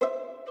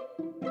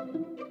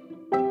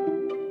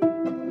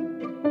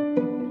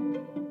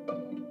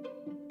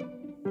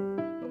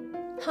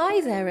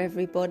Hi there,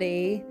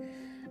 everybody.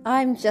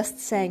 I'm just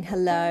saying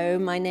hello.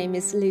 My name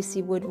is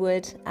Lucy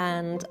Woodward,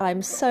 and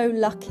I'm so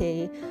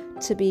lucky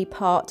to be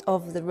part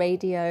of the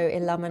Radio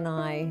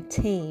Illumini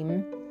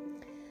team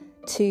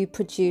to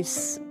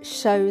produce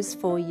shows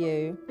for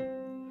you.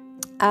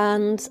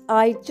 And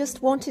I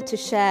just wanted to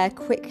share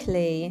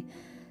quickly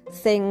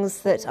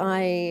things that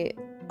I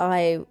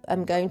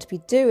am going to be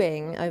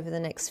doing over the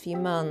next few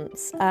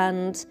months.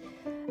 And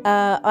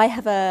I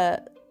have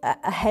a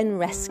hen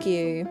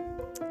rescue.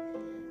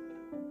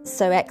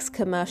 So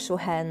ex-commercial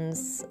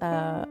hens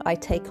I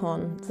take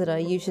on that are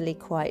usually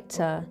quite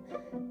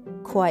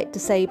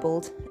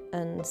disabled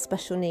and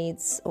special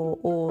needs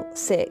or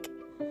sick.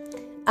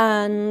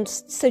 And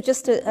so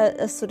just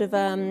a sort of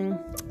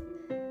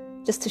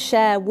just to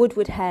share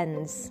Woodward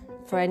hens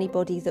for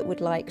anybody that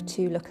would like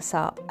to look us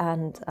up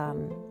and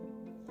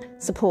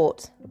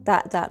support.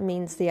 That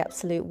means the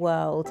absolute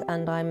world.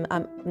 And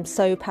I'm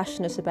so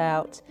passionate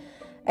about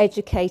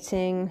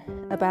educating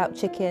about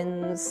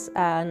chickens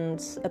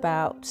and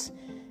about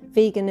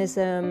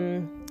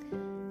veganism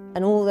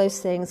and all those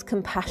things.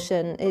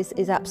 Compassion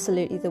is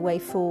absolutely the way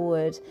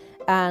forward,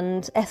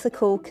 and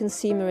ethical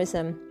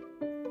consumerism,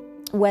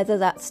 whether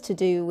that's to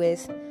do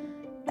with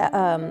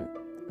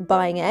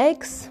buying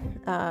eggs,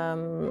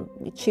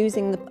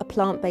 choosing a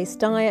plant-based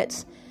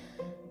diet,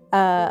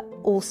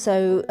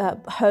 also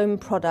home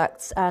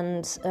products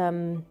and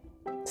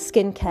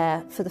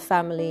skincare for the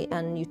family,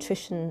 and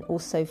nutrition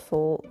also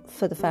for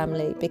the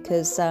family,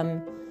 because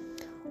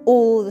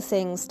all the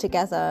things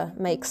together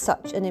make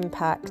such an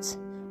impact.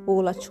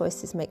 All our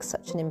choices make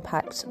such an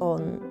impact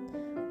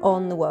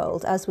on the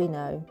world, as we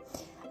know.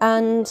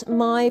 And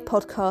my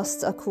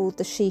podcasts are called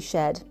The She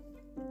Shed,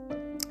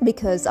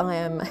 because I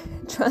am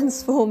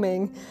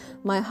transforming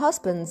my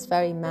husband's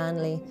very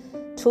manly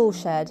tool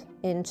shed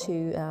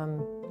into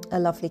a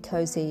lovely,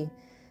 cosy,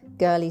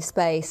 girly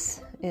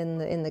space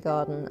in the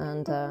garden,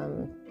 and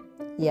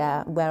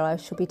where I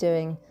shall be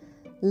doing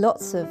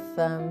lots of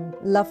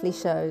lovely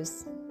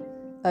shows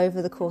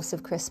over the course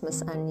of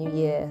Christmas and New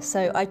Year.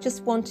 So I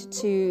just wanted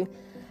to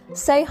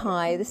say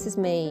hi. This is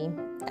me,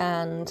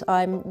 and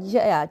I'm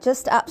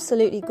just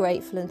absolutely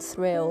grateful and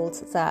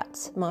thrilled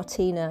that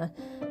Martina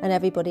and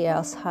everybody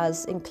else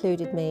has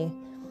included me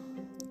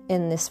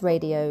in this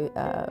radio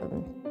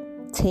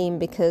team,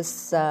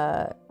 because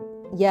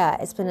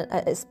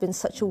it's been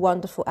such a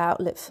wonderful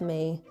outlet for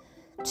me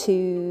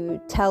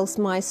to tell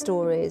my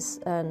stories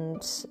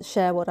and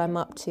share what I'm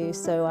up to.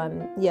 So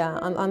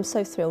I'm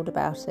so thrilled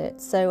about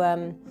it.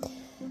 So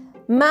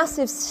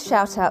massive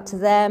shout out to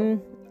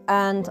them,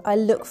 and I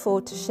look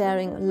forward to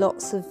sharing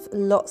lots of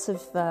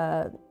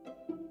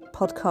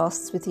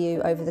podcasts with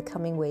you over the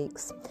coming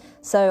weeks.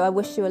 So I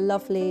wish you a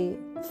lovely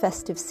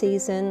festive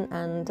season,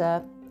 and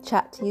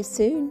chat to you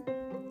soon.